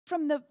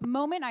from the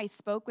moment I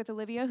spoke with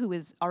Olivia, who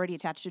was already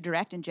attached to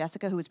direct, and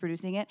Jessica, who was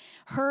producing it,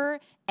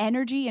 her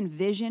energy and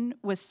vision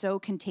was so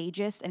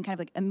contagious and kind of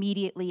like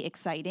immediately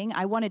exciting.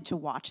 I wanted to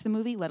watch the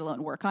movie, let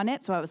alone work on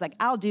it. So I was like,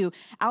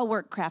 I'll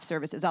work craft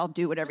services. I'll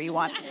do whatever you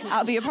want.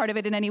 I'll be a part of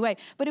it in any way.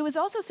 But it was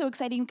also so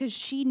exciting because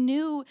she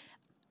knew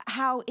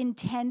how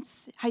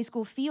intense high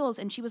school feels,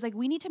 and she was like,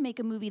 we need to make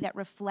a movie that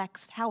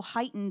reflects how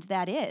heightened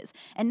that is,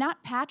 and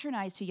not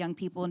patronize to young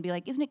people and be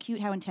like, isn't it cute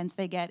how intense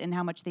they get and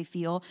how much they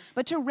feel,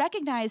 but to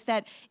recognize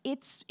that it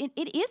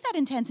is that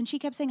intense. And she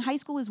kept saying high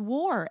school is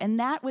war, and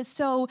that was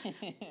so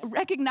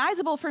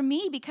recognizable for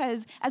me,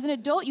 because as an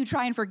adult you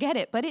try and forget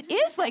it, but it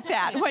is like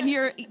that when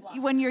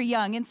you're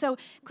young. And so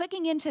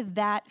clicking into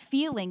that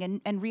feeling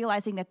and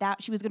realizing that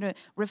she was going to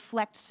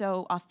reflect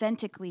so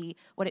authentically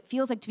what it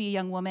feels like to be a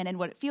young woman and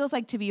what it feels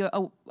like to be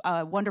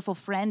a wonderful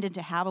friend and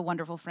to have a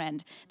wonderful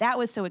friend. That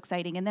was so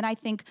exciting. And then I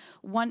think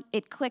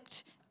it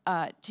clicked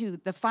to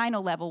the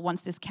final level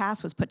once this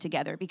cast was put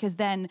together, because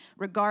then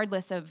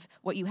regardless of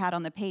what you had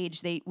on the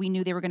page, we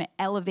knew they were going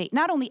to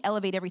not only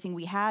elevate everything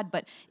we had,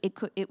 but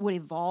it would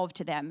evolve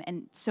to them.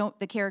 And so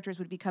the characters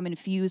would become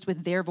infused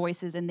with their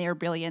voices and their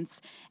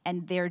brilliance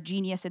and their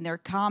genius and their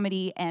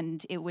comedy,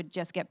 and it would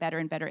just get better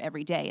and better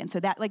every day. And so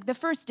that, like, the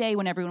first day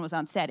when everyone was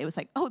on set, it was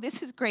like, oh,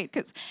 this is great,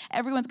 because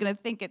everyone's going to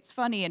think it's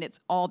funny and it's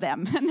all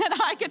them. And then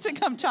I get to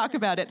come talk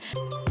about it.